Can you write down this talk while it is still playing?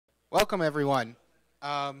Welcome, everyone.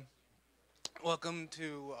 Um, Welcome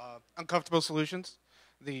to Uncomfortable Solutions,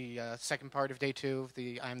 the second part of day 2 of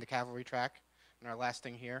the I Am The Cavalry track, and our last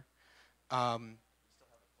thing here. Um,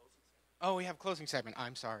 oh, we have a closing segment.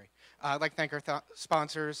 I'm sorry. I'd like to thank our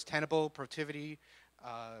sponsors, Tenable, Protivity,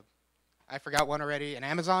 I forgot one already, and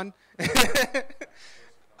Amazon.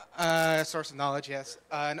 Source of knowledge, yes.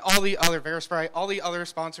 And all the other Verispry, all the other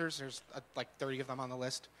sponsors, there's like 30 of them on the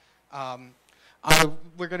list. Um,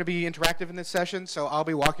 we're going to be interactive in this session, so I'll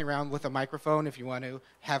be walking around with a microphone if you want to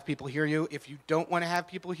have people hear you. If you don't want to have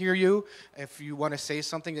people hear you, if you want to say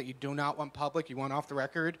something that you do not want public, you want off the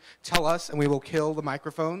record, tell us and we will kill the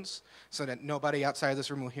microphones so that nobody outside this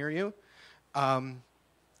room will hear you. And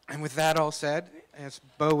with that all said, it's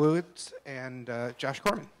Beau Woods and Josh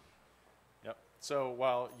Corman. Yep. So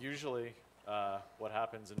while usually what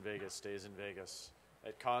happens in Vegas stays in Vegas,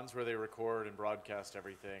 at cons where they record and broadcast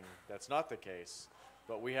everything, that's not the case.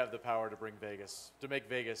 But we have the power to make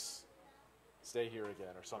Vegas stay here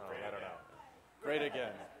again or something. I don't know. Great again.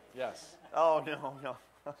 Yes. Oh,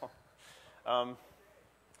 no.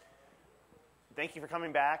 Thank you for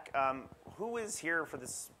coming back. Who is here for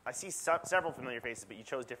this? I see several familiar faces, but you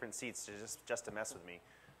chose different seats just to mess with me.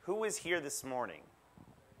 Who is here this morning?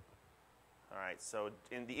 All right, so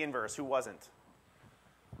in the inverse, who wasn't?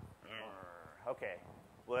 Okay.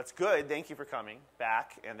 Well, that's good. Thank you for coming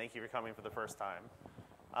back, and thank you for coming for the first time.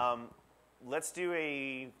 Let's do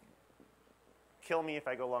a kill me if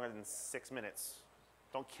I go longer than 6 minutes.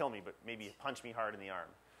 Don't kill me, but maybe punch me hard in the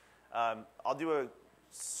arm. I'll do a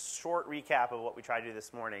short recap of what we tried to do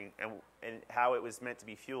this morning and how it was meant to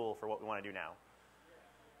be fuel for what we want to do now.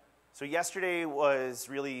 So yesterday was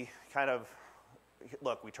really kind of,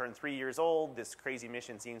 look, we turned 3 years old. This crazy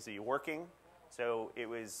mission seems to be working. So it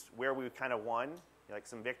was where we kind of won, like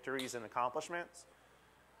some victories and accomplishments.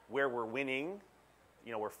 Where we're winning,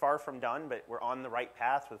 we're far from done, but we're on the right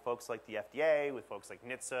path with folks like the FDA, with folks like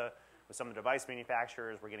NHTSA, with some of the device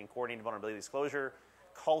manufacturers. We're getting coordinated vulnerability disclosure.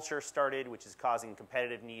 Culture started, which is causing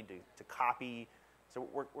competitive need to copy. So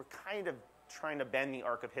we're kind of trying to bend the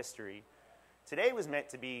arc of history. Today was meant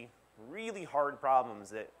to be really hard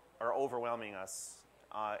problems that are overwhelming us.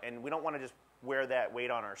 And we don't want to just wear that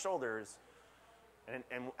weight on our shoulders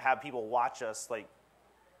and have people watch us like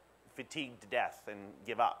fatigued to death and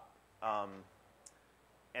give up.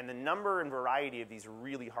 And the number and variety of these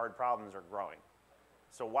really hard problems are growing.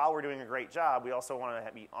 So while we're doing a great job, we also want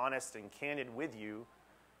to be honest and candid with you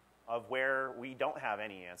of where we don't have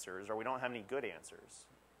any answers or we don't have any good answers.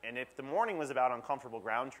 And if the morning was about uncomfortable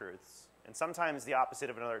ground truths, and sometimes the opposite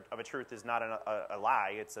of a truth is not a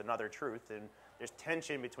lie, it's another truth, and there's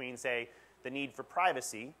tension between, say, the need for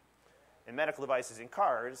privacy and medical devices in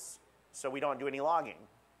cars, so we don't do any logging.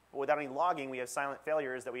 But without any logging, we have silent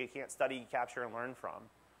failures that we can't study, capture, and learn from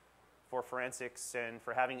for forensics and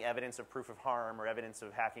for having evidence of proof of harm or evidence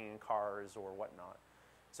of hacking in cars or whatnot.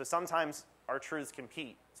 So sometimes our truths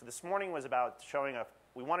compete. So this morning was about showing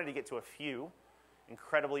we wanted to get to a few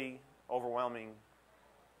incredibly overwhelming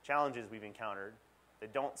challenges we've encountered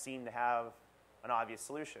that don't seem to have an obvious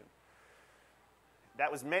solution. That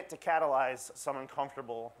was meant to catalyze some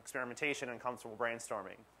uncomfortable experimentation and uncomfortable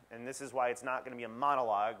brainstorming. And this is why it's not going to be a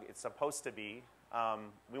monologue. It's supposed to be.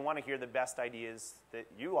 We want to hear the best ideas that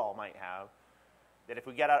you all might have, that if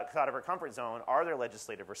we get out of our comfort zone, are there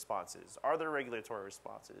legislative responses? Are there regulatory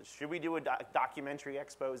responses? Should we do a documentary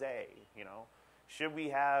expose? Should we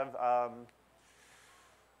have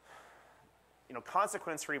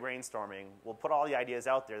consequence-free brainstorming? We'll put all the ideas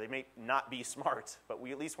out there. They may not be smart, but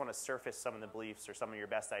we at least want to surface some of the beliefs or some of your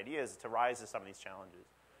best ideas to rise to some of these challenges.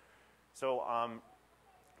 So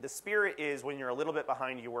the spirit is when you're a little bit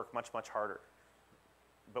behind, you work much, much harder.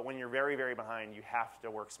 But when you're very, very behind, you have to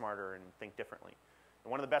work smarter and think differently. And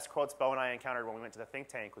one of the best quotes Beau and I encountered when we went to the think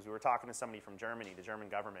tank was we were talking to somebody from Germany, the German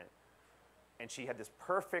government, and she had this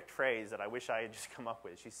perfect phrase that I wish I had just come up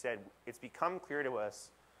with. She said, "It's become clear to us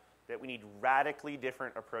that we need radically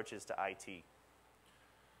different approaches to IT.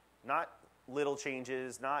 Not little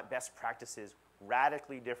changes, not best practices,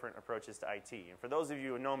 radically different approaches to IT." And for those of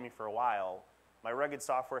you who know me for a while, my rugged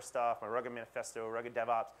software stuff, my rugged manifesto, rugged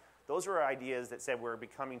DevOps, those were ideas that said we're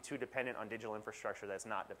becoming too dependent on digital infrastructure that's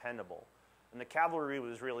not dependable. And the cavalry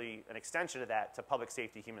was really an extension of that to public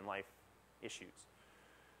safety, human life issues.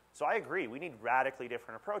 So I agree, we need radically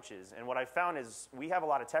different approaches. And what I found is we have a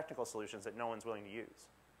lot of technical solutions that no one's willing to use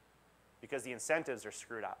because the incentives are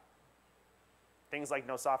screwed up. Things like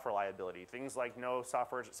no software liability, things like no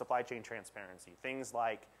software supply chain transparency, things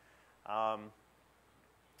like some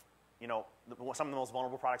of the most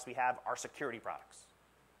vulnerable products we have are security products.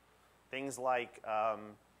 Things like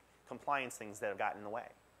compliance things that have gotten in the way.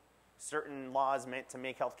 certain laws meant to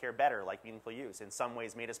make healthcare better, like meaningful use, in some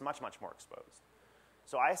ways made us much, much more exposed.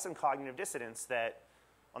 So I have some cognitive dissonance that,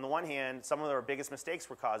 on the one hand, some of our biggest mistakes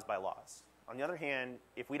were caused by laws. On the other hand,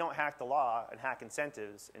 if we don't hack the law and hack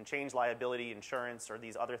incentives and change liability, insurance, or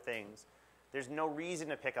these other things, there's no reason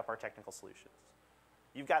to pick up our technical solutions.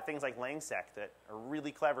 You've got things like Langsec that are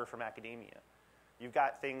really clever from academia. You've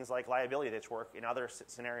got things like liability that work in other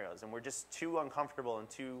scenarios, and we're just too uncomfortable and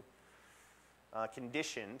too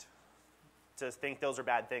conditioned to think those are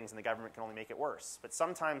bad things and the government can only make it worse. But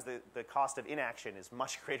sometimes the cost of inaction is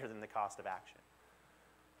much greater than the cost of action.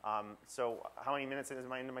 So how many minutes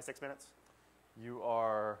am I into my 6 minutes? You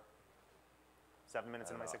are 7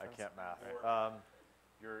 minutes into my 6 minutes? I can't math.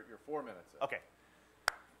 You're 4 minutes in. Okay.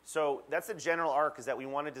 So that's the general arc, is that we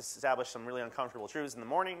wanted to establish some really uncomfortable truths in the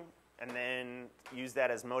morning and then use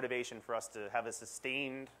that as motivation for us to have a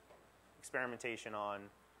sustained experimentation on,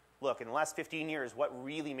 look, in the last 15 years, what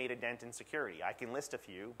really made a dent in security? I can list a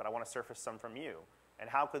few, but I want to surface some from you. And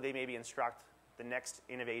how could they maybe instruct the next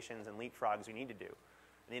innovations and leapfrogs we need to do?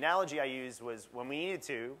 And the analogy I used was, when we needed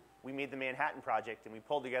to, we made the Manhattan Project, and we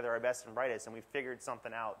pulled together our best and brightest, and we figured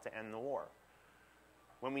something out to end the war.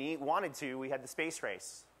 When we wanted to, we had the space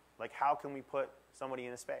race. Like, how can we put somebody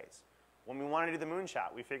into space? When we wanted to do the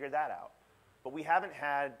moonshot, we figured that out. But we haven't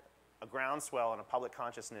had a groundswell and a public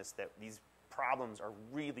consciousness that these problems are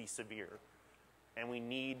really severe, and we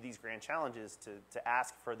need these grand challenges to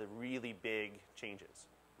ask for the really big changes,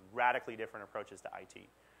 radically different approaches to IT.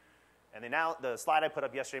 And then now, the slide I put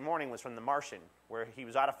up yesterday morning was from The Martian, where he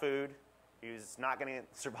was out of food. He was not going to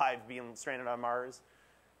survive being stranded on Mars,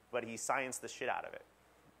 but he scienced the shit out of it.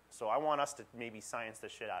 So I want us to maybe science the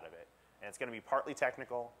shit out of it. And it's going to be partly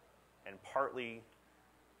technical and partly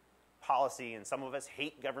policy, and some of us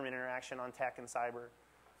hate government interaction on tech and cyber.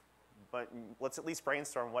 But let's at least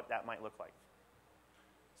brainstorm what that might look like.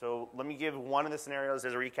 So let me give one of the scenarios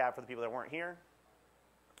as a recap for the people that weren't here.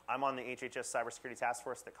 I'm on the HHS Cybersecurity Task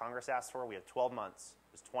Force that Congress asked for. We have 12 months.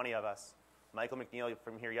 There's 20 of us. Michael McNeil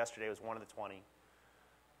from here yesterday was one of the 20.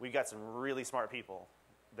 We've got some really smart people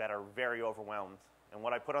that are very overwhelmed. And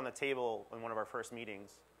what I put on the table in one of our first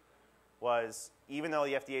meetings was, even though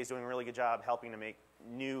the FDA is doing a really good job helping to make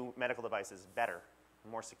new medical devices better,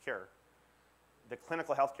 more secure, the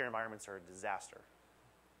clinical healthcare environments are a disaster.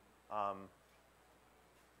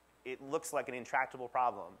 It looks like an intractable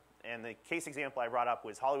problem. And the case example I brought up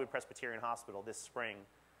was Hollywood Presbyterian Hospital this spring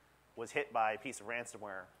was hit by a piece of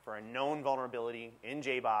ransomware for a known vulnerability in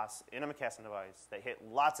JBoss, in a McKesson device, that hit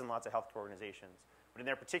lots and lots of healthcare organizations. But in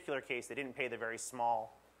their particular case, they didn't pay the very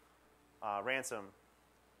small ransom,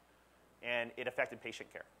 and it affected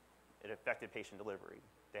patient care. It affected patient delivery.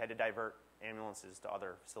 They had to divert ambulances to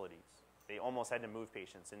other facilities. They almost had to move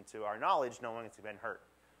patients. And to our knowledge, no one has been hurt.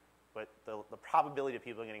 But the probability of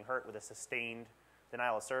people getting hurt with a sustained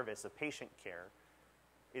denial of service of patient care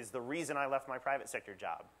is the reason I left my private sector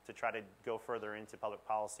job, to try to go further into public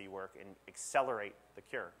policy work and accelerate the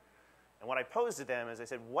cure. And what I posed to them is, I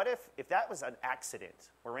said, what if that was an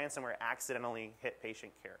accident, where ransomware accidentally hit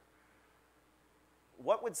patient care?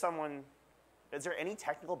 What would someone, is there any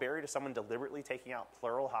technical barrier to someone deliberately taking out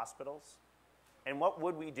plural hospitals? And what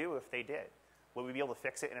would we do if they did? Would we be able to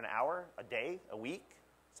fix it in an hour, a day, a week,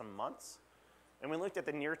 some months? And we looked at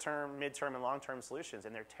the near-term, mid-term, and long-term solutions,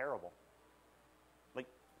 and they're terrible. Like,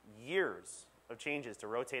 years of changes to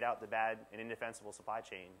rotate out the bad and indefensible supply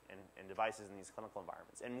chain and devices in these clinical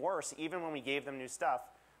environments. And worse, even when we gave them new stuff,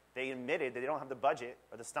 they admitted that they don't have the budget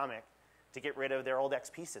or the stomach to get rid of their old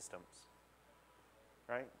XP systems,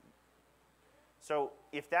 right? So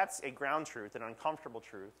if that's a ground truth, an uncomfortable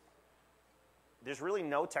truth, there's really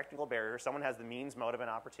no technical barrier. Someone has the means, motive, and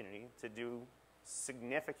opportunity to do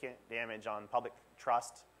significant damage on public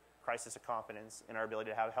trust, crisis of confidence, and our ability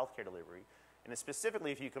to have healthcare delivery. And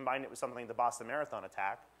specifically, if you combine it with something like the Boston Marathon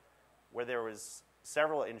attack, where there was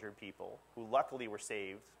several injured people who luckily were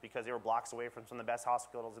saved because they were blocks away from some of the best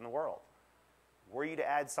hospitals in the world. Were you to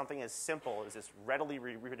add something as simple as this readily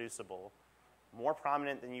reproducible, more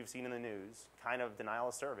prominent than you've seen in the news, kind of denial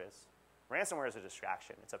of service, ransomware is a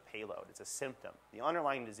distraction. It's a payload. It's a symptom. The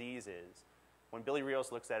underlying disease is, when Billy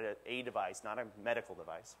Rios looks at a device, not a medical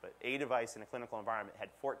device, but a device in a clinical environment, had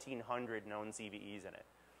 1,400 known CVEs in it.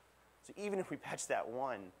 So even if we patch that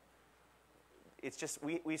one, it's just,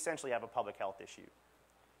 we essentially have a public health issue.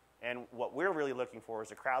 And what we're really looking for is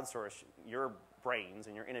to crowdsource your brains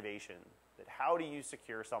and your innovation, that how do you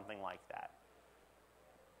secure something like that?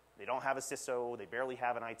 They don't have a CISO. They barely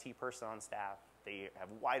have an IT person on staff. They have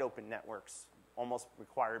wide open networks, almost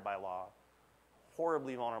required by law,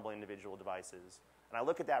 horribly vulnerable individual devices. And I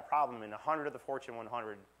look at that problem, and 100 of the Fortune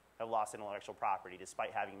 100 have lost intellectual property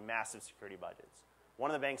despite having massive security budgets. One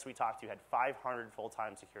of the banks we talked to had 500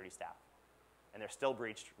 full-time security staff, and they're still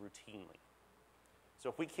breached routinely. So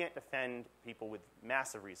if we can't defend people with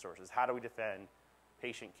massive resources, how do we defend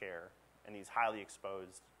patient care in these highly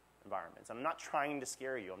exposed environments? I'm not trying to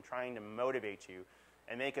scare you. I'm trying to motivate you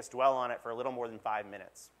and make us dwell on it for a little more than 5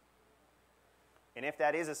 minutes. And if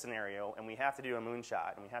that is a scenario, and we have to do a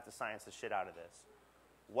moonshot, and we have to science the shit out of this,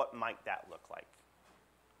 what might that look like?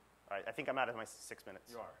 All right, I think I'm out of my 6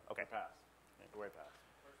 minutes. You are. Okay. You're past. You're way past.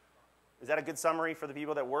 Is that a good summary for the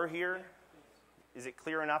people that were here? Is it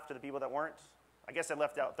clear enough to the people that weren't? I guess I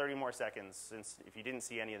left out 30 more seconds, since if you didn't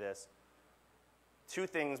see any of this. 2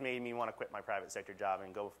 things made me want to quit my private sector job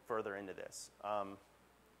and go further into this.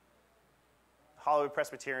 Hollywood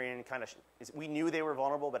Presbyterian we knew they were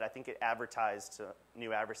vulnerable, but I think it advertised to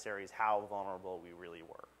new adversaries how vulnerable we really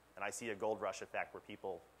were. And I see a gold rush effect where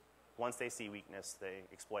people, once they see weakness, they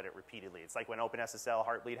exploit it repeatedly. It's like when OpenSSL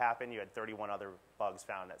Heartbleed happened, you had 31 other bugs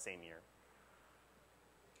found that same year.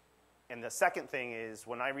 And the second thing is,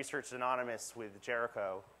 when I researched Anonymous with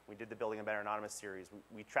Jericho, we did the Building a Better Anonymous series,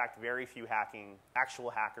 we tracked very few actual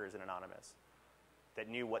hackers in Anonymous that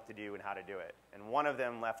knew what to do and how to do it. And one of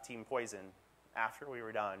them left Team Poison after we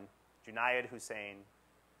were done, Junaid Hussain,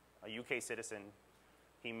 a UK citizen.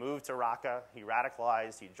 He moved to Raqqa, he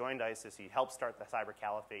radicalized, he joined ISIS, he helped start the cyber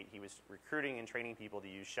caliphate. He was recruiting and training people to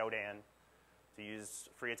use Shodan, to use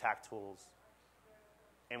free attack tools.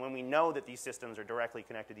 And when we know that these systems are directly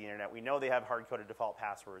connected to the internet, we know they have hard-coded default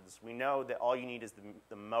passwords, we know that all you need is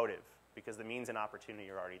the motive, because the means and opportunity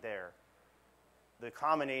are already there. The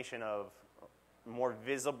combination of more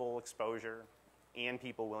visible exposure and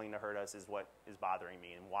people willing to hurt us is what is bothering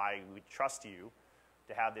me, and why we trust you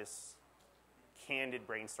to have this candid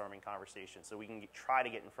brainstorming conversation so we can try to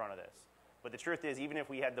get in front of this. But the truth is, even if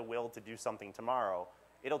we had the will to do something tomorrow,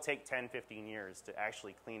 it'll take 10, 15 years to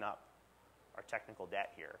actually clean up our technical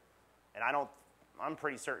debt here. And I'm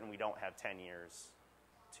pretty certain we don't have 10 years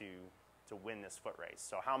to win this foot race.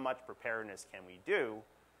 So how much preparedness can we do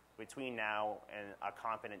between now and a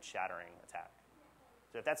confidence shattering attack?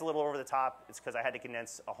 So if that's a little over the top, it's because I had to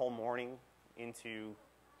condense a whole morning into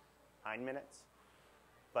 9 minutes.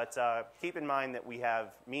 But keep in mind that we have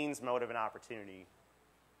means, motive, and opportunity.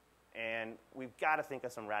 And we've got to think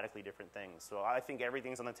of some radically different things. So I think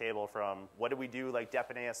everything's on the table, from what did we do like DEP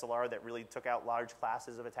and ASLR that really took out large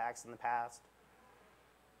classes of attacks in the past?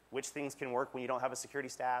 Which things can work when you don't have a security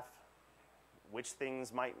staff? Which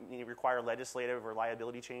things might require legislative or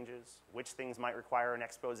liability changes? Which things might require an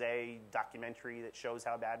expose documentary that shows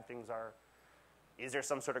how bad things are? Is there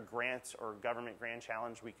some sort of grant or government grant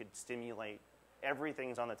challenge we could stimulate?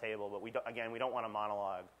 Everything's on the table, but we don't want a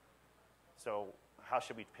monologue. So how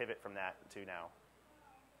should we pivot from that to now?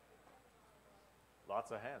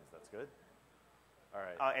 Lots of hands. That's good. All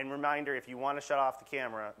right. And reminder, if you want to shut off the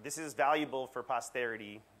camera, this is valuable for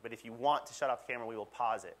posterity, but if you want to shut off the camera, we will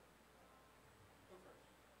pause it.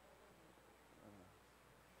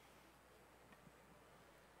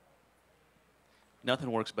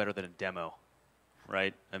 Nothing works better than a demo,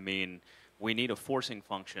 right? I mean, we need a forcing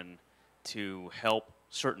function to help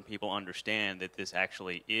certain people understand that this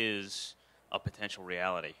actually is a potential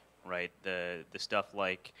reality, right? The stuff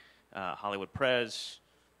like Hollywood Pres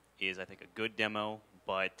is, I think, a good demo,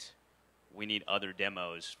 but we need other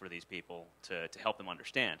demos for these people to help them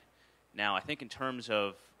understand. Now, I think in terms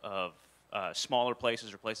of smaller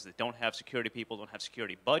places or places that don't have security people, don't have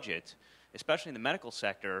security budget, especially in the medical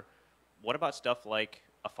sector, what about stuff like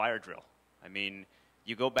a fire drill? I mean,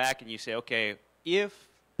 you go back and you say, okay, if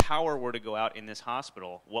power were to go out in this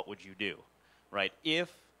hospital, what would you do, right?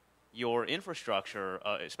 If your infrastructure,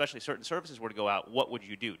 especially certain services, were to go out, what would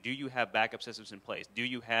you do? Do you have backup systems in place? Do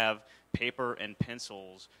you have paper and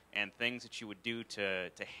pencils and things that you would do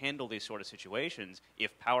to handle these sort of situations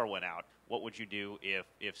if power went out? What would you do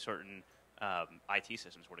if certain IT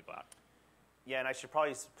systems were to go out? Yeah, and I should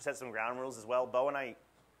probably set some ground rules as well. Beau and I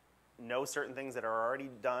know certain things that are already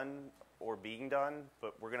done or being done,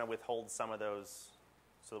 but we're going to withhold some of those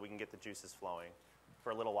so that we can get the juices flowing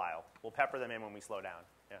for a little while. We'll pepper them in when we slow down.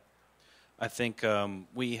 Yeah. I think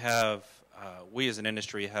we as an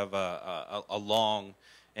industry have a long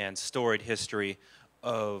and storied history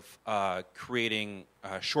of creating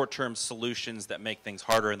short-term solutions that make things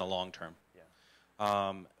harder in the long term.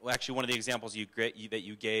 Yeah. Well, actually, one of the examples that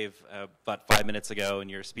you gave about 5 minutes ago in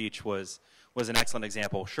your speech was an excellent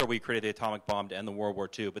example. Sure, we created the atomic bomb to end the World War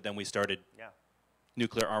II, but then we started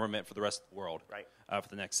nuclear armament for the rest of the world, right, for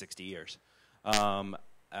the next 60 years.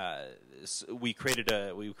 we created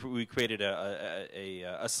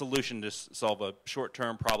a solution to solve a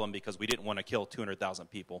short-term problem because we didn't want to kill 200,000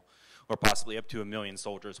 people, or possibly up to 1 million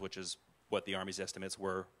soldiers, which is what the Army's estimates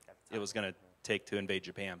were it was going to take to invade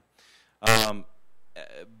Japan.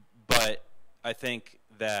 But I think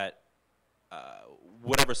that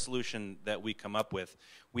whatever solution that we come up with,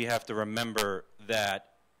 we have to remember that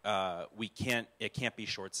it can't be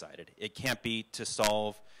short-sighted. It can't be to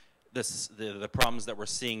solve the problems that we're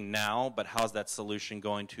seeing now, but how's that solution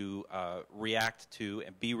going to react to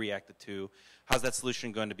and be reacted to? How's that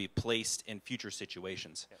solution going to be placed in future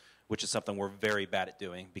situations? Yeah. Which is something we're very bad at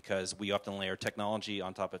doing, because we often layer technology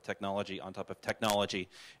on top of technology on top of technology,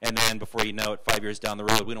 and then before you know it, 5 years down the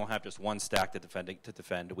road, we don't have just one stack to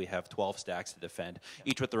defend. We have 12 stacks to defend,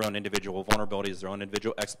 each with their own individual vulnerabilities, their own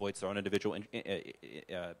individual exploits, their own individual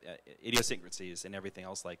idiosyncrasies, and everything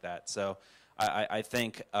else like that. So I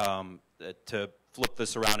think to flip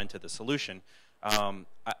this around into the solution,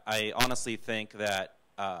 I honestly think that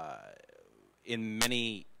in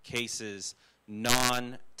many cases,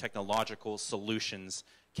 non-technological solutions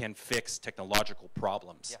can fix technological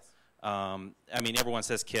problems. Yes. I mean, everyone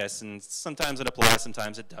says KISS, and sometimes it applies,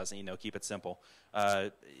 sometimes it doesn't. You know, keep it simple. A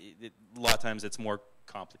lot of times it's more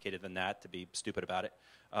complicated than that, to be stupid about it.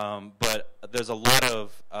 But there's a lot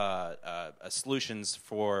of solutions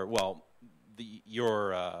for, well,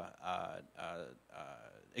 your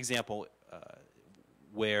example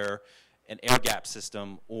where an air gap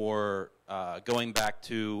system, or going back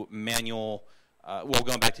to manual,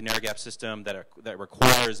 going back to an air gap system that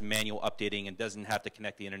requires manual updating and doesn't have to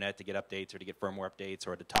connect the internet to get updates or to get firmware updates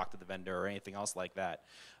or to talk to the vendor or anything else like that,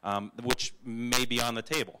 which may be on the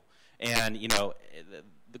table. And you know,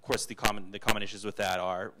 of course, the common issues with that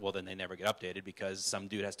are, well, then they never get updated because some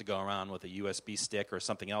dude has to go around with a USB stick or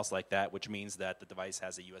something else like that, which means that the device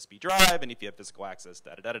has a USB drive, and if you have physical access,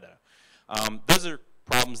 da-da-da-da-da. Those are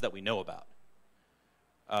problems that we know about.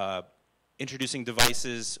 Introducing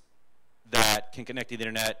devices that can connect to the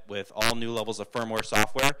internet with all new levels of firmware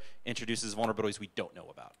software introduces vulnerabilities we don't know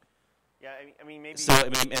about. Yeah, I mean maybe. So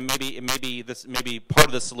maybe part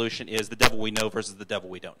of the solution is the devil we know versus the devil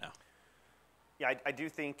we don't know. Yeah, I do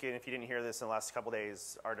think, and if you didn't hear this in the last couple of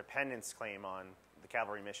days, our dependence claim on the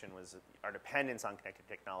Cavalry mission was our dependence on connected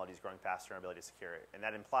technology is growing faster in our ability to secure it. And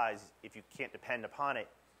that implies if you can't depend upon it,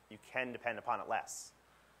 you can depend upon it less.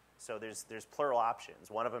 So there's plural options.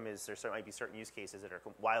 One of them is there might be certain use cases that are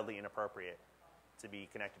wildly inappropriate to be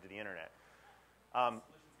connected to the internet.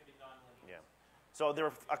 Yeah. So there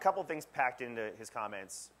were a couple things packed into his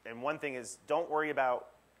comments. And one thing is, don't worry about,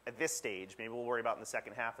 at this stage, maybe we'll worry about in the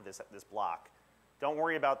second half of this block, don't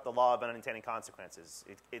worry about the law of unintended consequences.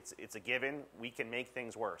 It's a given. We can make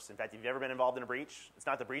things worse. In fact, if you've ever been involved in a breach, it's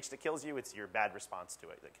not the breach that kills you, it's your bad response to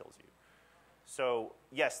it that kills you. So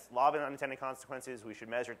yes, law of unintended consequences, we should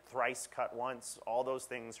measure thrice, cut once. All those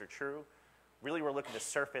things are true. Really, we're looking to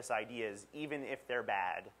surface ideas, even if they're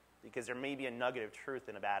bad, because there may be a nugget of truth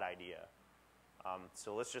in a bad idea.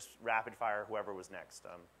 So let's just rapid fire whoever was next.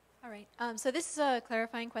 All right. So this is a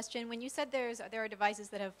clarifying question. When you said there are devices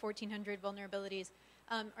that have 1,400 vulnerabilities,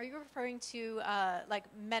 are you referring to like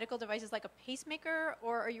medical devices like a pacemaker,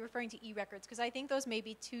 or are you referring to e-records? Because I think those may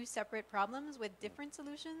be two separate problems with different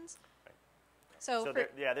solutions. Right. So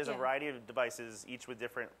there's a variety of devices, each with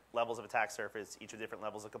different levels of attack surface, each with different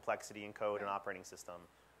levels of complexity in code and operating system.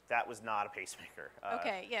 That was not a pacemaker.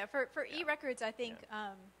 Okay, yeah. For e-records, I think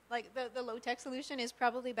like the low-tech solution is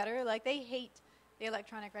probably better. Like they hate the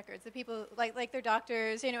electronic records. The people like their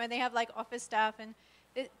doctors, you know, and they have like office staff, and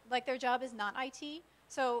like their job is not IT.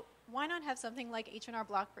 So why not have something like H&R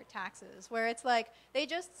Block for taxes, where it's like they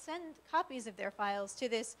just send copies of their files to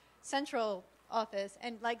this central office,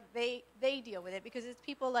 and like they deal with it, because it's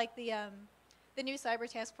people like the new cyber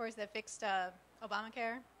task force that fixed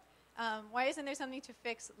Obamacare. Why isn't there something to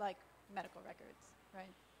fix like medical records, right?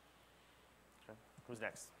 Okay. Who's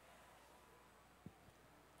next?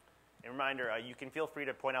 A reminder, you can feel free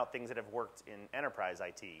to point out things that have worked in enterprise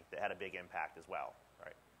IT that had a big impact as well,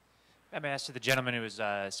 right? I may ask to the gentleman who was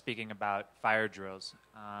speaking about fire drills.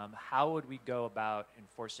 How would we go about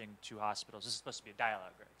enforcing two hospitals? This is supposed to be a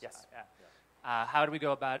dialogue, right? Yes. Yeah. How do we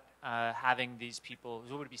go about having these people?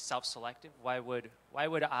 Would it be self-selective? Why would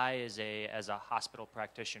I, as a hospital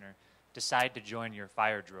practitioner, decide to join your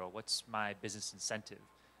fire drill? What's my business incentive?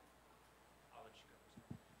 I'll let you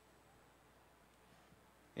go.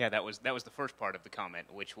 Yeah, that was the first part of the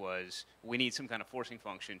comment, which was we need some kind of forcing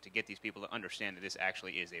function to get these people to understand that this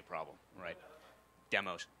actually is a problem, right?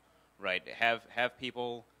 Demos, right? Have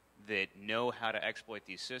people that know how to exploit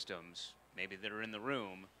these systems, maybe that are in the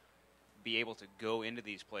room, be able to go into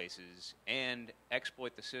these places and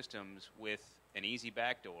exploit the systems with an easy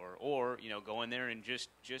backdoor, or go in there and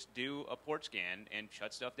just do a port scan and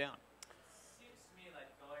shut stuff down. Seems to me like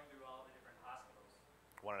going through all the different hospitals.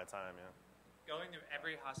 One at a time, yeah. Going through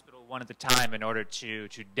every hospital one at a time in order to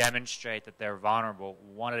demonstrate that they're vulnerable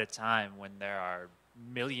one at a time when there are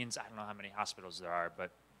millions, I don't know how many hospitals there are,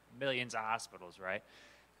 but millions of hospitals, right?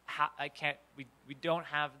 We don't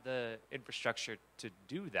have the infrastructure to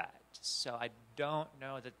do that. So I don't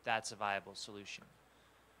know that that's a viable solution.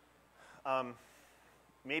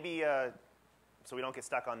 Maybe, so we don't get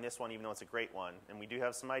stuck on this one, even though it's a great one, and we do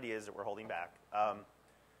have some ideas that we're holding back.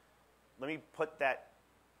 Let me put that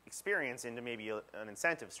experience into maybe an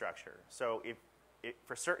incentive structure. So if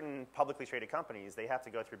for certain publicly traded companies, they have to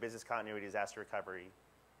go through business continuity, disaster recovery,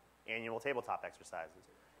 annual tabletop exercises.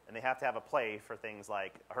 And they have to have a play for things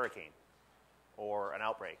like a hurricane or an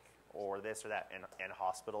outbreak or this or that. And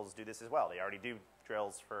hospitals do this as well. They already do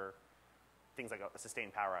drills for things like a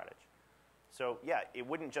sustained power outage. So yeah, it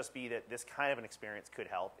wouldn't just be that this kind of an experience could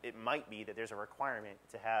help. It might be that there's a requirement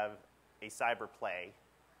to have a cyber play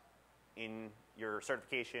in your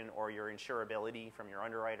certification or your insurability from your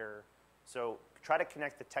underwriter. So try to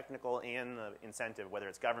connect the technical and the incentive, whether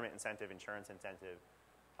it's government incentive, insurance incentive.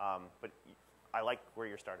 But I like where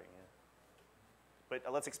you're starting. Yeah.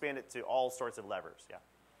 But let's expand it to all sorts of levers. Yeah.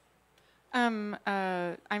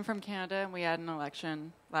 I'm from Canada, and we had an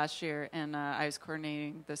election last year, and I was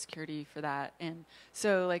coordinating the security for that. And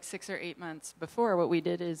so, like 6 or 8 months before, what we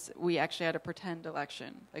did is we actually had a pretend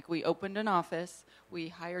election. Like, we opened an office, we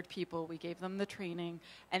hired people, we gave them the training,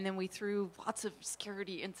 and then we threw lots of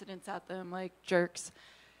security incidents at them, like jerks,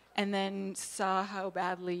 and then saw how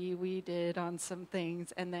badly we did on some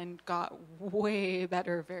things, and then got way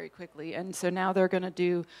better very quickly. And so now they're going to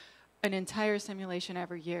do an entire simulation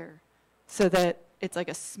every year, so that it's like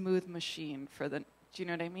a smooth machine for the, do you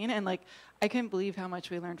know what I mean? And like, I couldn't believe how much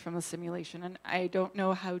we learned from the simulation, and I don't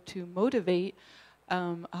know how to motivate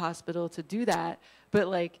a hospital to do that, but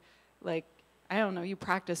like, I don't know, you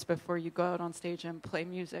practice before you go out on stage and play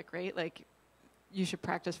music, right? Like, you should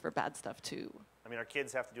practice for bad stuff too. I mean, our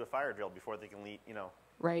kids have to do a fire drill before they can lead,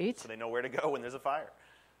 Right? So they know where to go when there's a fire.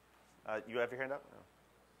 You have your hand up? No.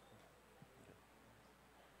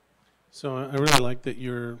 So I really like that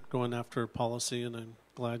you're going after policy, and I'm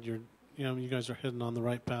glad you guys are heading on the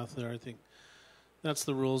right path there. I think that's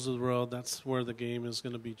the rules of the road. That's where the game is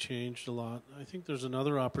going to be changed a lot. I think there's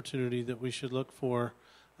another opportunity that we should look for.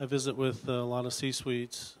 I visit with a lot of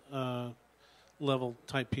C-suites, level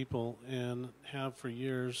type people, and have for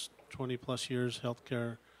years, 20 plus years,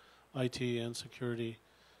 healthcare, IT, and security.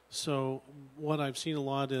 So what I've seen a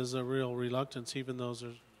lot is a real reluctance, even though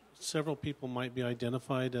there's several people might be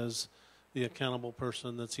identified as the accountable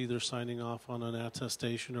person that's either signing off on an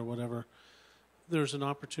attestation or whatever. There's an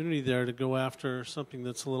opportunity there to go after something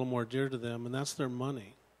that's a little more dear to them, and that's their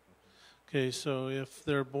money. Okay, so if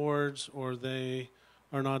their boards or they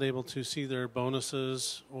are not able to see their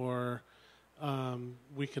bonuses, or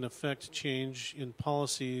we can affect change in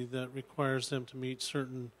policy that requires them to meet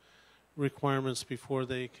certain requirements before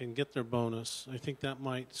they can get their bonus, I think that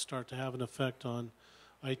might start to have an effect on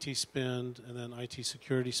IT spend and then IT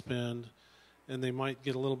security spend, and they might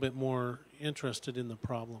get a little bit more interested in the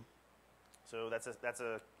problem. So that's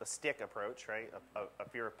a stick approach, right? A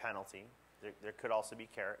fear of penalty. There could also be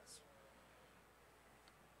carrots.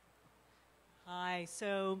 Hi,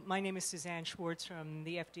 so my name is Suzanne Schwartz from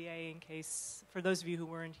the FDA, in case, for those of you who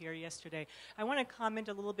weren't here yesterday. I want to comment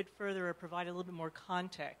a little bit further or provide a little bit more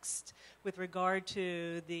context with regard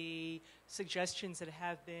to the suggestions that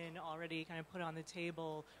have been already kind of put on the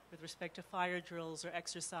table with respect to fire drills or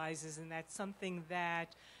exercises, and that's something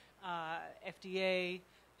that FDA,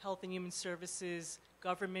 Health and Human Services,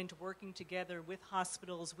 government working together with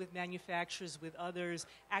hospitals, with manufacturers, with others,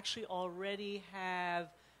 actually already have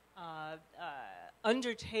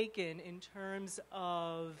undertaken in terms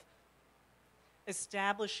of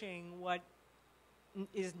establishing what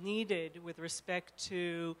is needed with respect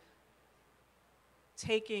to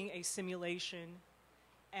taking a simulation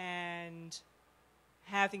and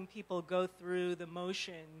having people go through the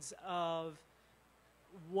motions of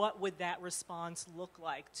what would that response look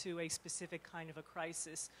like to a specific kind of a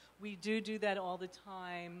crisis. We do that all the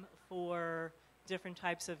time for different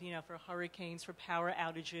types of, for hurricanes, for power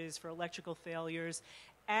outages, for electrical failures.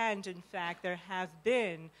 And in fact, there have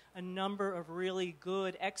been a number of really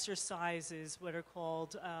good exercises, what are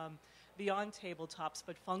called beyond tabletops,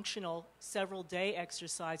 but functional several-day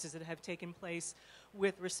exercises that have taken place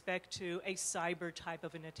with respect to a cyber type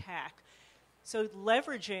of an attack. So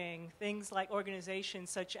leveraging things like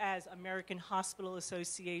organizations such as American Hospital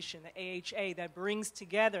Association, the AHA, that brings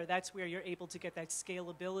together, that's where you're able to get that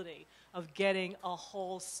scalability of getting a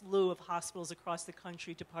whole slew of hospitals across the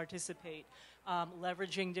country to participate.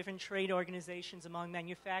 Leveraging different trade organizations among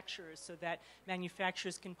manufacturers so that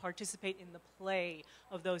manufacturers can participate in the play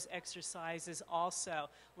of those exercises also.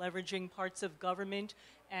 Leveraging parts of government,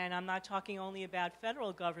 and I'm not talking only about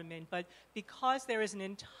federal government, but because there is an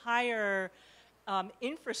entire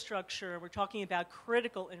infrastructure, we're talking about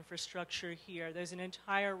critical infrastructure here. There's an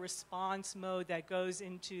entire response mode that goes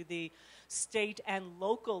into the state and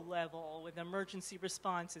local level with emergency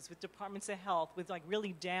responses, with departments of health, with like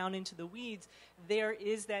really down into the weeds. There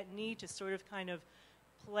is that need to sort of kind of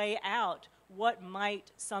play out what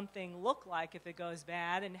might something look like if it goes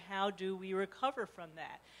bad and how do we recover from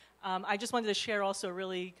that. I just wanted to share also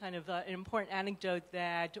really kind of an important anecdote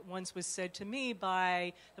that once was said to me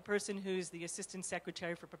by the person who's the Assistant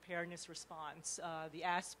Secretary for Preparedness Response, the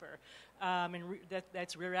ASPR, and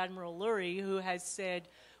that's Rear Admiral Lurie, who has said,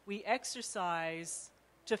 we exercise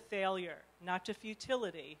to failure, not to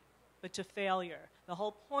futility, but to failure. The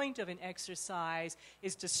whole point of an exercise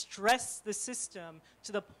is to stress the system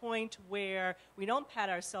to the point where we don't pat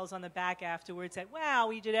ourselves on the back afterwards and, wow,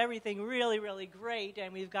 we did everything really, really great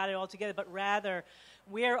and we've got it all together, but rather,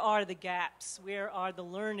 where are the gaps? Where are the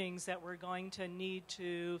learnings that we're going to need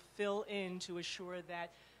to fill in to assure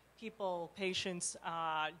that people, patients,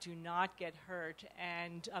 do not get hurt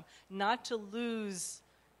and not to lose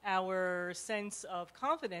our sense of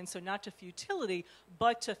confidence, so not to futility,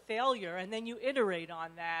 but to failure, and then you iterate on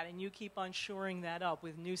that, and you keep on shoring that up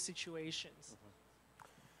with new situations.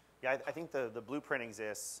 Yeah, I think the blueprint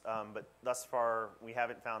exists, but thus far we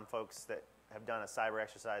haven't found folks that have done a cyber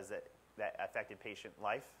exercise that affected patient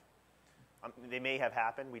life. They may have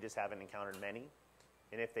happened, we just haven't encountered many.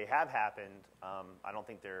 And if they have happened, I don't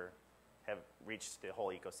think they have reached the whole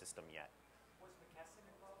ecosystem yet.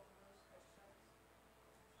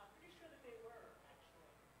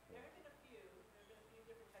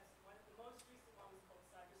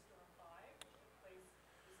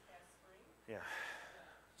 Yeah.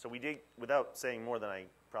 So we did, without saying more than I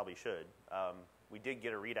probably should, we did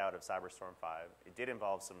get a readout of CyberStorm 5. It did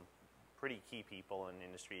involve some pretty key people in the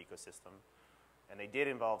industry ecosystem, and they did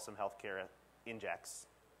involve some healthcare injects.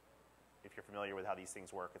 If you're familiar with how these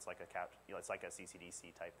things work, it's like it's like a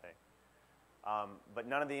CCDC type thing. But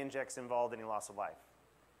none of the injects involved any loss of life.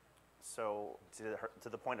 So to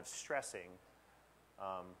the point of stressing,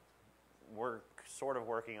 we're sort of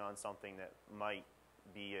working on something that might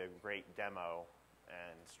be a great demo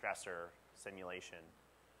and stressor simulation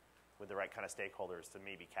with the right kind of stakeholders to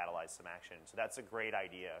maybe catalyze some action. So that's a great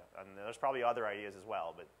idea. And there's probably other ideas as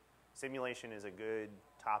well, but simulation is a good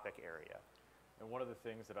topic area. And one of the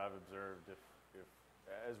things that I've observed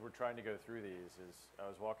as we're trying to go through these is I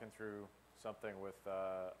was walking through something with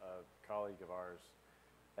a colleague of ours,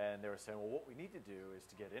 and they were saying, well, what we need to do is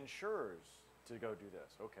to get insurers to go do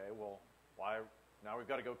this. Okay, well, why? Now we've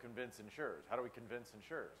got to go convince insurers. How do we convince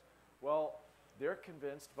insurers? Well, they're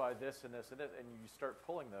convinced by this and this and this, and you start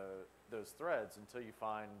pulling those threads until you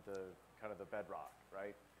find the kind of the bedrock,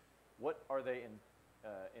 right? What are they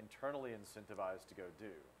internally incentivized to go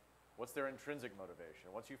do? What's their intrinsic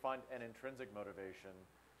motivation? Once you find an intrinsic motivation,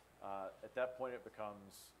 at that point it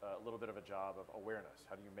becomes a little bit of a job of awareness.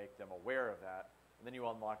 How do you make them aware of that? And then you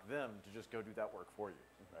unlock them to just go do that work for you,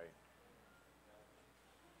 right?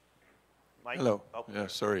 Mike? Hello. Oh, yeah,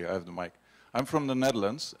 sorry, I have the mic. I'm from the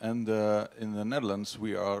Netherlands, and in the Netherlands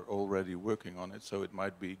we are already working on it, so it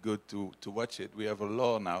might be good to watch it. We have a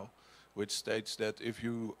law now which states that if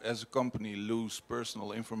you, as a company, lose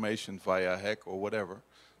personal information via hack or whatever,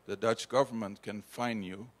 the Dutch government can fine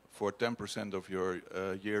you for 10% of your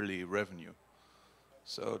yearly revenue.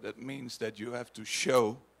 So that means that you have to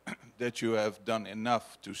show that you have done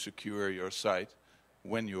enough to secure your site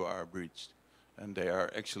when you are breached. And they are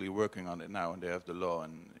actually working on it now, and they have the law.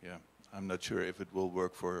 And yeah, I'm not sure if it will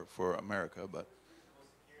work for America, but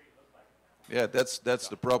yeah, that's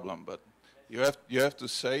the problem. But you have to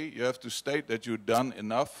state that you've done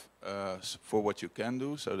enough for what you can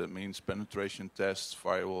do. So that means penetration tests,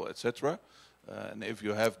 firewall, etc. And if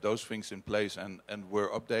you have those things in place and were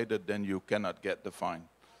updated, then you cannot get the fine.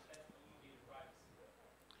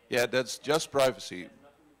 Yeah, that's just privacy.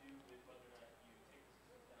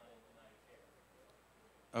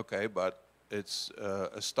 Okay, but it's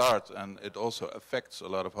a start, and it also affects a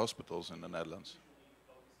lot of hospitals in the Netherlands.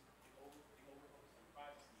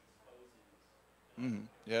 Mm-hmm.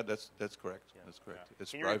 Yeah, that's correct. Yeah. That's correct. Yeah.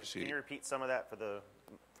 It's privacy. Can you repeat some of that for the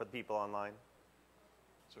people online?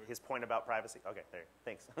 Sorry? His point about privacy. Okay, there.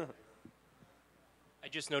 Thanks. I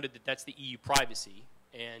just noted that that's the EU privacy,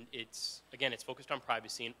 and it's focused on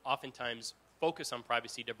privacy, and oftentimes focus on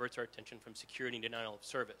privacy diverts our attention from security and denial of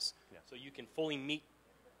service. Yeah. So you can fully meet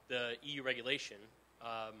the EU regulation,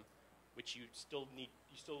 which you still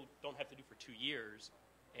don't have to do for 2 years,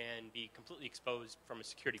 and be completely exposed from a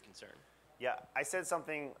security concern. Yeah, I said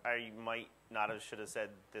something I might not have should have said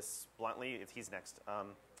this bluntly. If he's next,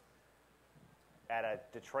 at a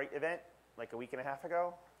Detroit event like a week and a half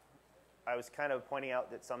ago, I was kind of pointing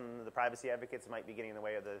out that some of the privacy advocates might be getting in the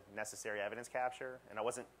way of the necessary evidence capture, and I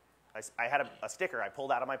wasn't. I had a sticker I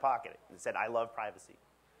pulled out of my pocket that said, "I love privacy."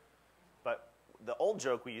 But the old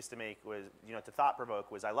joke we used to make was, to thought provoke,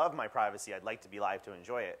 was, "I love my privacy. I'd like to be live to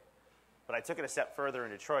enjoy it." But I took it a step further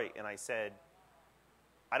in Detroit, and I said,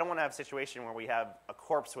 I don't want to have a situation where we have a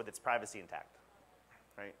corpse with its privacy intact,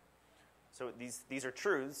 right? So these are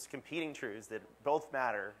truths, competing truths that both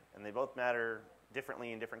matter, and they both matter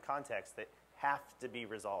differently in different contexts that have to be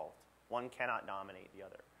resolved. One cannot dominate the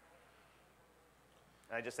other.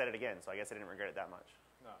 And I just said it again, so I guess I didn't regret it that much.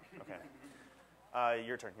 No. Okay.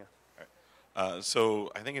 Your turn, yeah. All right. So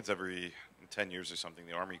I think it's every 10 years or something,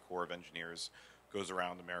 the Army Corps of Engineers goes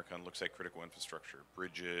around America and looks at critical infrastructure,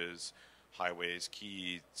 bridges, highways,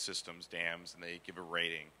 key systems, dams, and they give a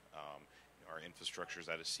rating. Our infrastructure is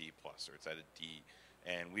at a C+, or it's at a D.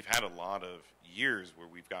 And we've had a lot of years where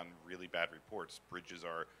we've gotten really bad reports. Bridges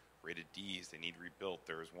are rated Ds. They need rebuilt.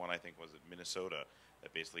 There was one, I think, was in Minnesota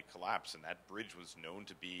that basically collapsed, and that bridge was known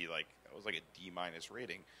to be that was like a D-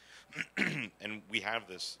 rating. And we have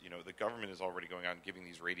this, the government is already going out and giving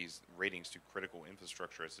these ratings to critical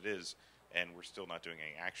infrastructure as it is, and we're still not doing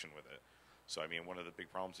any action with it. So, one of the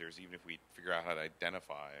big problems here is even if we figure out how to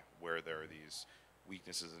identify where there are these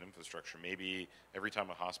weaknesses in infrastructure, maybe every time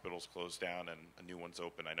a hospital's closed down and a new one's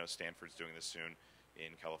open, I know Stanford's doing this soon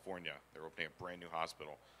in California, they're opening a brand new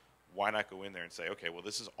hospital. Why not go in there and say, okay, well,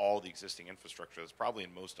 this is all the existing infrastructure that's probably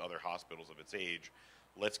in most other hospitals of its age.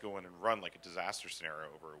 Let's go in and run like a disaster scenario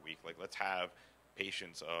over a week. Let's have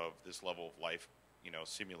patients of this level of life,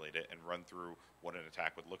 simulate it and run through what an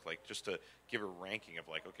attack would look like, just to give a ranking of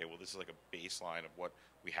okay, well, this is like a baseline of what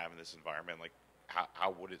we have in this environment.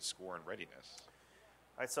 How would it score in readiness?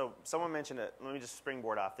 All right, so someone mentioned it. Let me just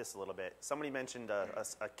springboard off this a little bit. Somebody mentioned a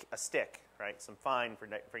stick, right? Some fine for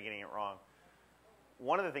getting it wrong.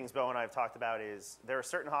 One of the things Beau and I have talked about is there are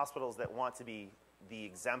certain hospitals that want to be the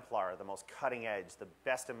exemplar, the most cutting edge, the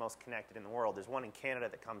best and most connected in the world. There's one in Canada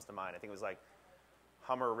that comes to mind. I think it was like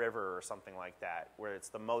Hummer River or something like that, where it's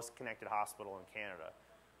the most connected hospital in Canada.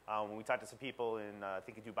 When we talked to some people in, I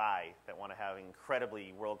think, Dubai that want to have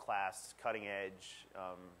incredibly world-class, cutting-edge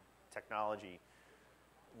technology,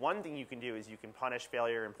 one thing you can do is you can punish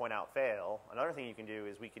failure and point out fail. Another thing you can do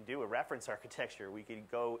is we could do a reference architecture. We could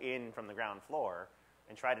go in from the ground floor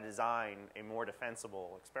and try to design a more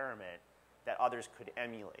defensible experiment that others could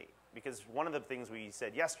emulate. Because one of the things we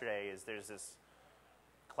said yesterday is there's this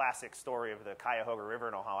classic story of the Cuyahoga River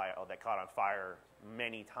in Ohio that caught on fire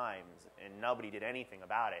many times, and nobody did anything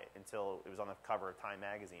about it until it was on the cover of Time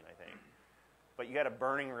magazine, I think. But you got a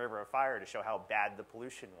burning river of fire to show how bad the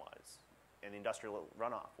pollution was and the industrial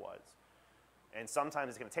runoff was. And sometimes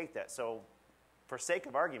it's going to take that. So for sake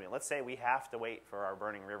of argument, let's say we have to wait for our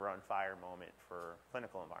burning river on fire moment for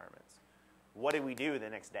clinical environments. What do we do the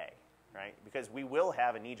next day, right? Because we will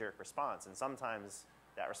have a knee-jerk response, and sometimes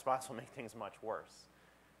that response will make things much worse.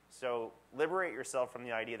 So liberate yourself from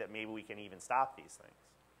the idea that maybe we can even stop these things.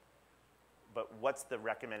 But what's the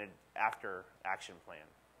recommended after-action plan?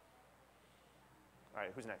 All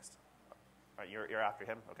right, who's next? All right, you're after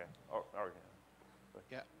him? Okay.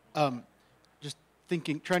 Yeah. Just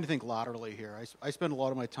trying to think laterally here. I spend a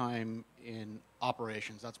lot of my time in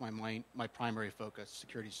operations. That's my primary focus,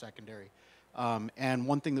 security secondary. And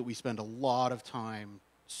one thing that we spend a lot of time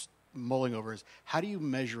mulling over is how do you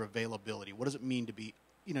measure availability? What does it mean to be,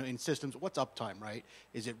 in systems, what's uptime, right?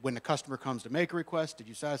 Is it when the customer comes to make a request, did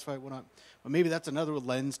you satisfy it, whatnot? Well, maybe that's another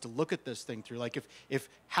lens to look at this thing through. Like if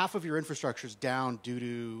half of your infrastructure is down due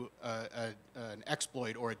to an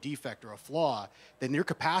exploit or a defect or a flaw, then your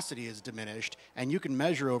capacity is diminished, and you can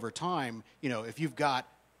measure over time, if you've got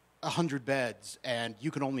 100 beds and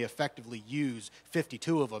you can only effectively use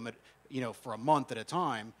 52 of them for a month at a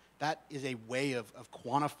time, that is a way of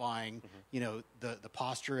quantifying, the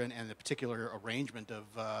posture and the particular arrangement of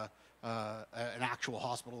an actual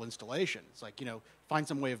hospital installation. It's like, find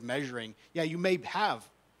some way of measuring. Yeah, you may have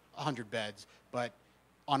 100 beds, but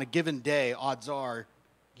on a given day, odds are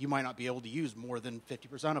you might not be able to use more than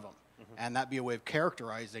 50% of them. Mm-hmm. And that'd be a way of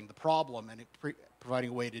characterizing the problem and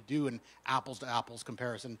providing a way to do an apples-to-apples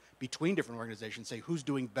comparison between different organizations, say who's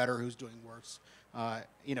doing better, who's doing worse.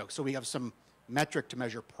 So we have some metric to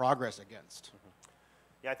measure progress against.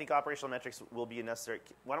 Yeah, I think operational metrics will be necessary.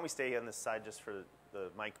 Why don't we stay on this side just for the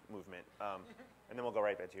mic movement, and then we'll go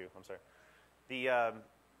right back to you. I'm sorry.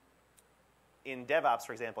 In DevOps,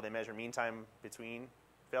 for example, they measure mean time between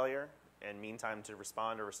failure and mean time to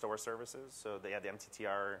respond or restore services. So they have the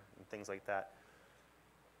MTTR and things like that.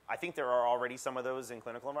 I think there are already some of those in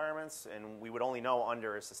clinical environments, and we would only know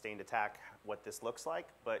under a sustained attack what this looks like.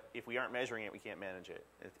 But if we aren't measuring it, we can't manage it.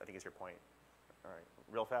 I think is your point. All right,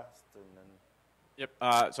 real fast, and then.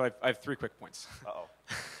 Yep. So I have 3 quick points. Uh-oh.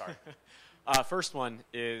 Sorry. First one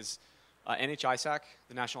is NHISAC,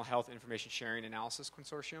 the National Health Information Sharing Analysis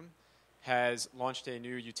Consortium, has launched a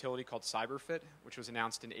new utility called CyberFit, which was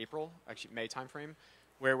announced in April, actually May timeframe,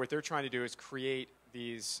 where what they're trying to do is create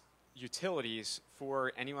these utilities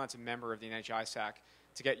for anyone that's a member of the NHISAC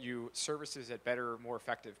to get you services at better, more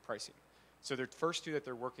effective pricing. So the first 2 that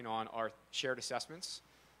they're working on are shared assessments,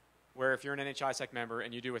 where if you're an NHISAC member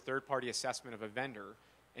and you do a third-party assessment of a vendor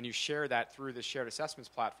and you share that through the shared assessments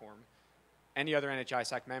platform, any other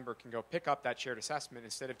NHISAC member can go pick up that shared assessment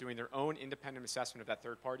instead of doing their own independent assessment of that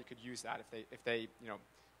third party. Could use that if they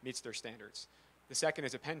meets their standards. The second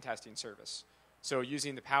is a pen testing service. So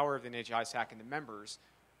using the power of the NHISAC and the members,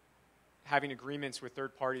 having agreements with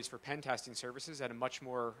third parties for pen testing services at a much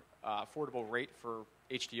more affordable rate for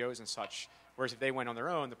HDOs and such. Whereas if they went on their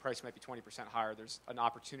own, the price might be 20% higher. There's an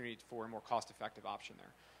opportunity for a more cost-effective option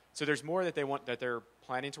there. So there's more that they're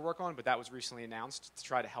planning to work on, but that was recently announced to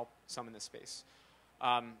try to help some in this space.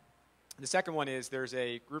 The second one is there's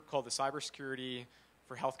a group called the Cybersecurity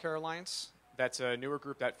for Healthcare Alliance. That's a newer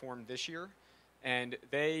group that formed this year, and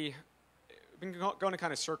they've been going in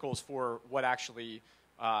kind of circles for what actually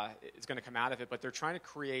is going to come out of it. But they're trying to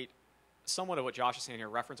create somewhat of what Josh is saying here,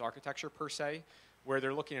 reference architecture per se, where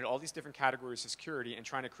they're looking at all these different categories of security and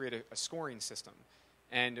trying to create a scoring system.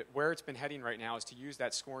 And where it's been heading right now is to use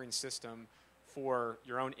that scoring system for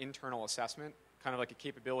your own internal assessment, kind of like a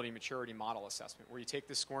capability maturity model assessment, where you take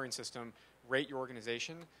this scoring system, rate your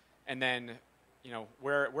organization, and then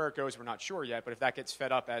where it goes, we're not sure yet, but if that gets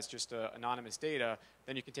fed up as just anonymous data,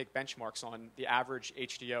 then you can take benchmarks on the average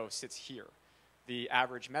HDO sits here. The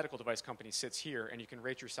average medical device company sits here, and you can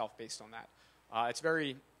rate yourself based on that.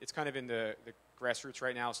 It's kind of in the grassroots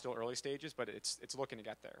right now, still early stages, but it's looking to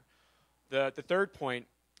get there. The third point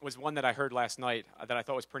was one that I heard last night that I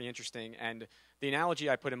thought was pretty interesting, and the analogy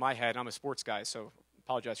I put in my head, I'm a sports guy, so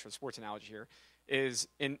apologize for the sports analogy here, is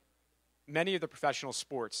in many of the professional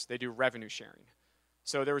sports, they do revenue sharing.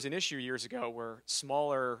 So there was an issue years ago where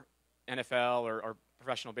smaller NFL or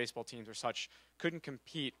professional baseball teams or such couldn't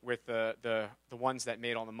compete with the ones that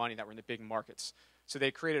made all the money that were in the big markets. So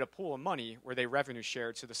they created a pool of money where they revenue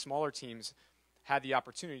shared, so the smaller teams had the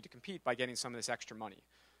opportunity to compete by getting some of this extra money.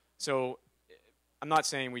 So I'm not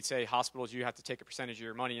saying we'd say hospitals, you have to take a percentage of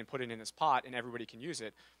your money and put it in this pot and everybody can use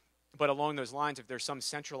it. But along those lines, if there's some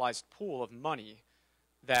centralized pool of money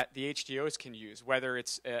that the HDOs can use, whether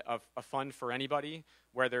it's a fund for anybody,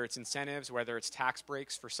 whether it's incentives, whether it's tax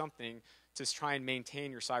breaks for something, to try and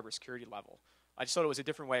maintain your cybersecurity level. I just thought it was a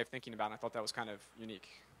different way of thinking about it, and I thought that was kind of unique.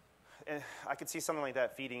 And I could see something like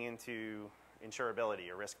that feeding into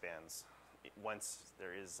insurability or risk bands once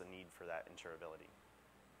there is a need for that insurability.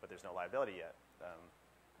 But there's no liability yet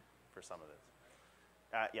for some of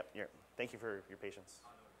this. Thank you for your patience.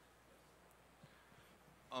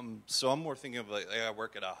 So I'm more thinking of like I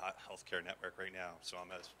work at a healthcare network right now, so I'm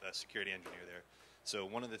a security engineer there. So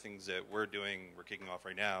one of the things that we're kicking off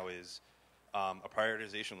right now is a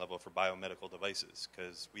prioritization level for biomedical devices,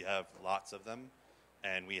 because we have lots of them,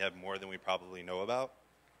 and we have more than we probably know about,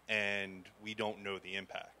 and we don't know the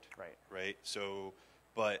impact. Right. So,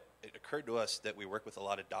 but it occurred to us that we work with a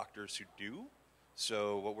lot of doctors who do.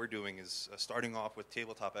 So what we're doing is starting off with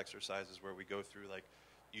tabletop exercises where we go through, like,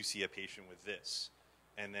 you see a patient with this,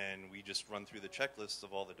 and then we just run through the checklists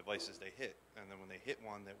of all the devices they hit, and then when they hit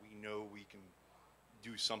one that we know we can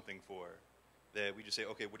do something for, that we just say,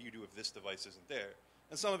 okay, what do you do if this device isn't there?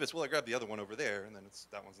 And some of it's, well, I grab the other one over there, and then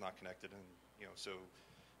that one's not connected, and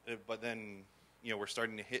but then we're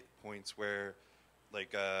starting to hit points where,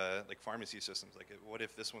 like pharmacy systems, like, what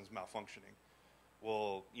if this one's malfunctioning?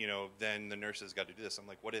 Well, then the nurses got to do this. I'm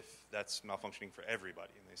like, what if that's malfunctioning for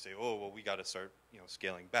everybody? And they say, oh, well, we got to start,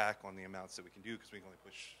 scaling back on the amounts that we can do because we can only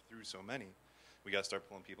push through so many. We got to start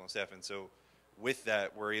pulling people on staff. And so with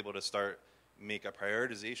that, we're able to start make a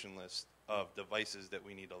prioritization list of devices that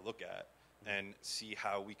we need to look at and see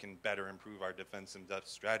how we can better improve our defense and depth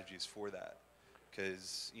strategies for that.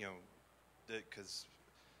 Because,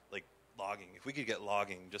 like logging, if we could get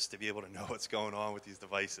logging just to be able to know what's going on with these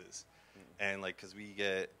devices. And because we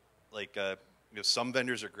get some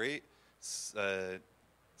vendors are great,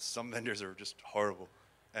 some vendors are just horrible,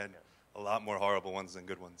 and a lot more horrible ones than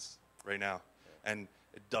good ones right now. And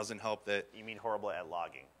it doesn't help that. You mean horrible at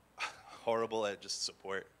logging? Horrible at just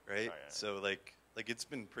support, right? Oh, yeah. So like it's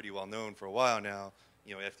been pretty well known for a while now.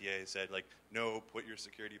 You know, FDA said like, no, put your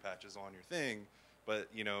security patches on your thing, but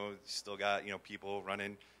you know, still got people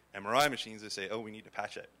running MRI machines that say, oh, we need to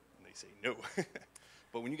patch it, and they say no.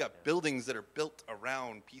 But when you got buildings that are built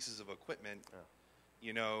around pieces of equipment,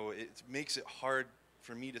 you know, it makes it hard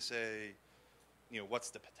for me to say, you know, what's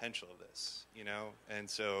the potential of this, you know? And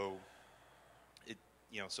so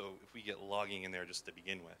so if we get logging in there just to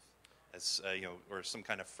begin with, as or some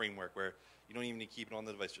kind of framework where you don't even need to keep it on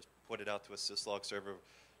the device, just put it out to a syslog server.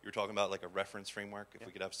 You were talking about like a reference framework. If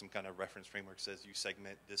we could have some kind of reference framework that says you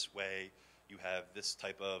segment this way, you have this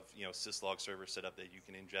type of syslog server set up that you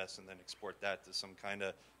can ingest and then export that to some kind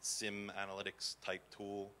of SIM analytics type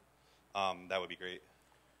tool, that would be great.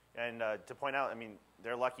 And to point out, I mean,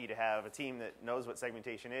 they're lucky to have a team that knows what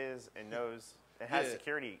segmentation is and knows and has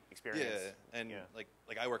security experience. Yeah, and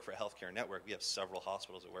like I work for a healthcare network. We have several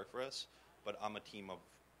hospitals that work for us, but I'm a team of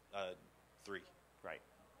 3. Right.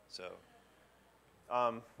 So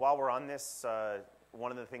while we're on this, one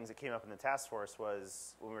of the things that came up in the task force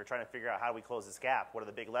was when we were trying to figure out how do we close this gap, what are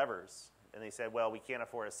the big levers? And they said, well, we can't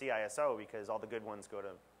afford a CISO because all the good ones go to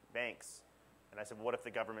banks. And I said, well, what if the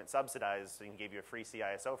government subsidized and gave you a free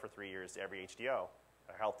CISO for 3 years to every HDO,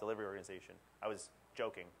 a health delivery organization? I was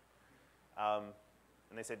joking. And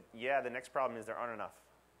they said, yeah, the next problem is there aren't enough.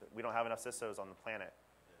 We don't have enough CISOs on the planet.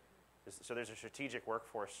 So there's a strategic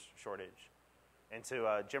workforce shortage. And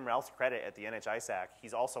to Jim Ralph's credit at the NHISAC,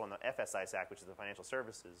 he's also on the FSISAC, which is the financial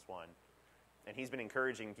services one. And he's been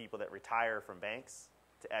encouraging people that retire from banks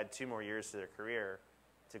to add 2 more years to their career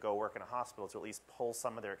to go work in a hospital to at least pull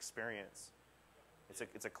some of their experience.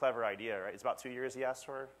 It's a clever idea, right? It's about 2 years he asked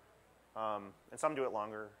for, and some do it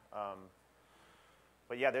longer.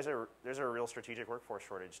 But yeah, there's a real strategic workforce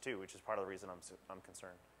shortage too, which is part of the reason I'm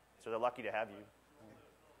concerned. So they're lucky to have you.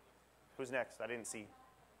 Who's next? I didn't see.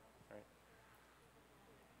 All right.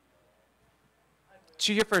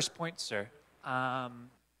 To your first point, sir,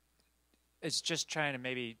 it's just trying to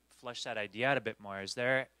maybe flesh that idea out a bit more.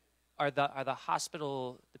 Are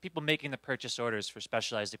the people making the purchase orders for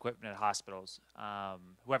specialized equipment at hospitals,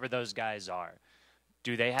 whoever those guys are,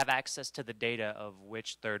 do they have access to the data of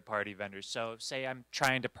which third-party vendors? So say I'm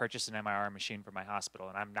trying to purchase an MRI machine for my hospital,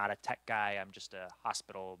 and I'm not a tech guy, I'm just a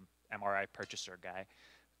hospital MRI purchaser guy.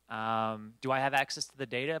 Do I have access to the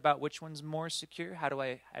data about which one's more secure?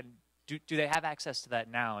 Do they have access to that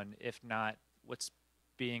now? And if not, what's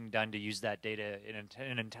being done to use that data in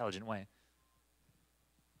an intelligent way?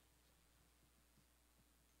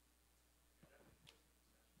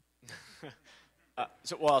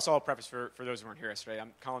 So I'll preface for those who weren't here yesterday.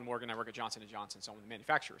 I'm Colin Morgan. I work at Johnson & Johnson, so I'm on the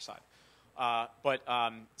manufacturer side.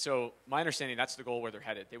 So my understanding, that's the goal where they're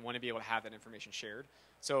headed. They want to be able to have that information shared.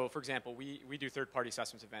 So, for example, we do third-party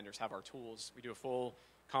assessments of vendors, have our tools. We do a full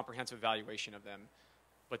comprehensive evaluation of them,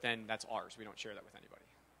 but then that's ours. We don't share that with anybody.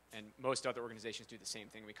 And most other organizations do the same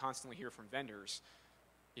thing. We constantly hear from vendors,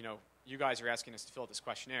 you guys are asking us to fill out this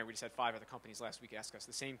questionnaire. We just had 5 other companies last week ask us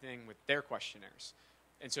the same thing with their questionnaires.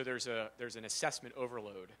 And so there's an assessment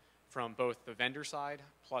overload from both the vendor side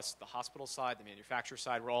plus the hospital side, the manufacturer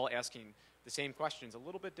side. We're all asking the same questions a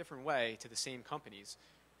little bit different way to the same companies.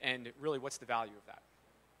 And really, what's the value of that?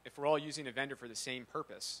 If we're all using a vendor for the same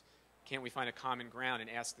purpose, can't we find a common ground and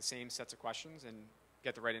ask the same sets of questions and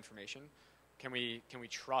get the right information? Can we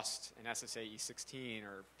trust an SSA E16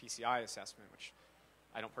 or PCI assessment, which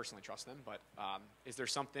I don't personally trust them, but is there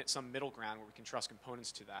some middle ground where we can trust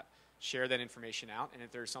components to that? Share that information out, and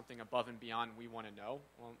if there's something above and beyond we want to know,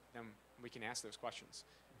 well, then we can ask those questions.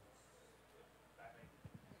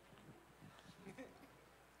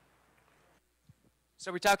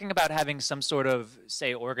 So we're talking about having some sort of,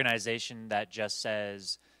 say, organization that just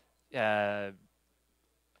says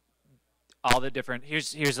all the different,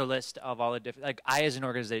 here's a list of all the different, like I as an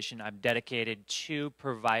organization, I'm dedicated to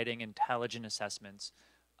providing intelligent assessments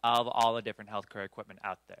of all the different healthcare equipment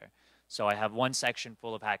out there. So I have one section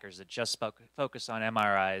full of hackers that just focus on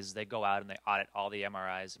MRIs. They go out and they audit all the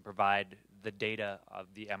MRIs and provide the data of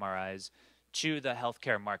the MRIs to the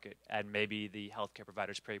healthcare market, and maybe the healthcare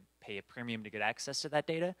providers pay a premium to get access to that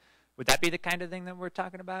data. Would that be the kind of thing that we're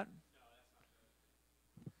talking about?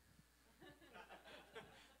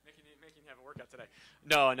 Making you have a workout today.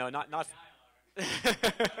 No, not.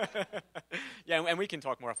 Yeah, and we can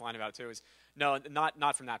talk more offline about it too.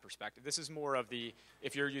 Not from that perspective. This is more of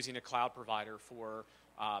if you're using a cloud provider for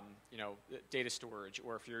data storage,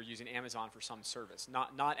 or if you're using Amazon for some service.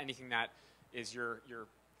 Not anything that is your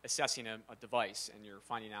assessing a device and you're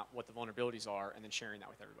finding out what the vulnerabilities are and then sharing that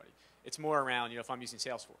with everybody. It's more around, if I'm using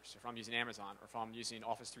Salesforce, if I'm using Amazon, or if I'm using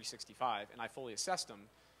Office 365 and I fully assess them,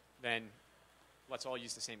 then let's all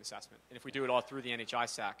use the same assessment. And if we do it all through the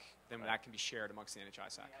NHISAC, then that can be shared amongst the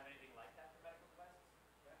NHISAC. Do you have anything like that for medical devices?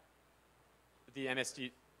 The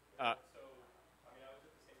MSD. I was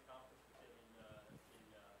at the same conference with him in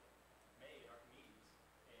May at Archimedes,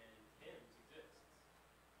 and HIMSS exists.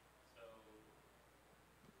 So,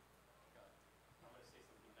 God, I'm going to say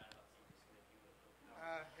something bad about somebody, so maybe you will.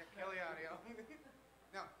 Kill the audio.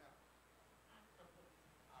 No.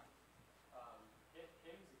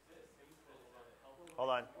 HIMSS exists. HIMSS is a help.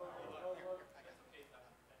 Hold on.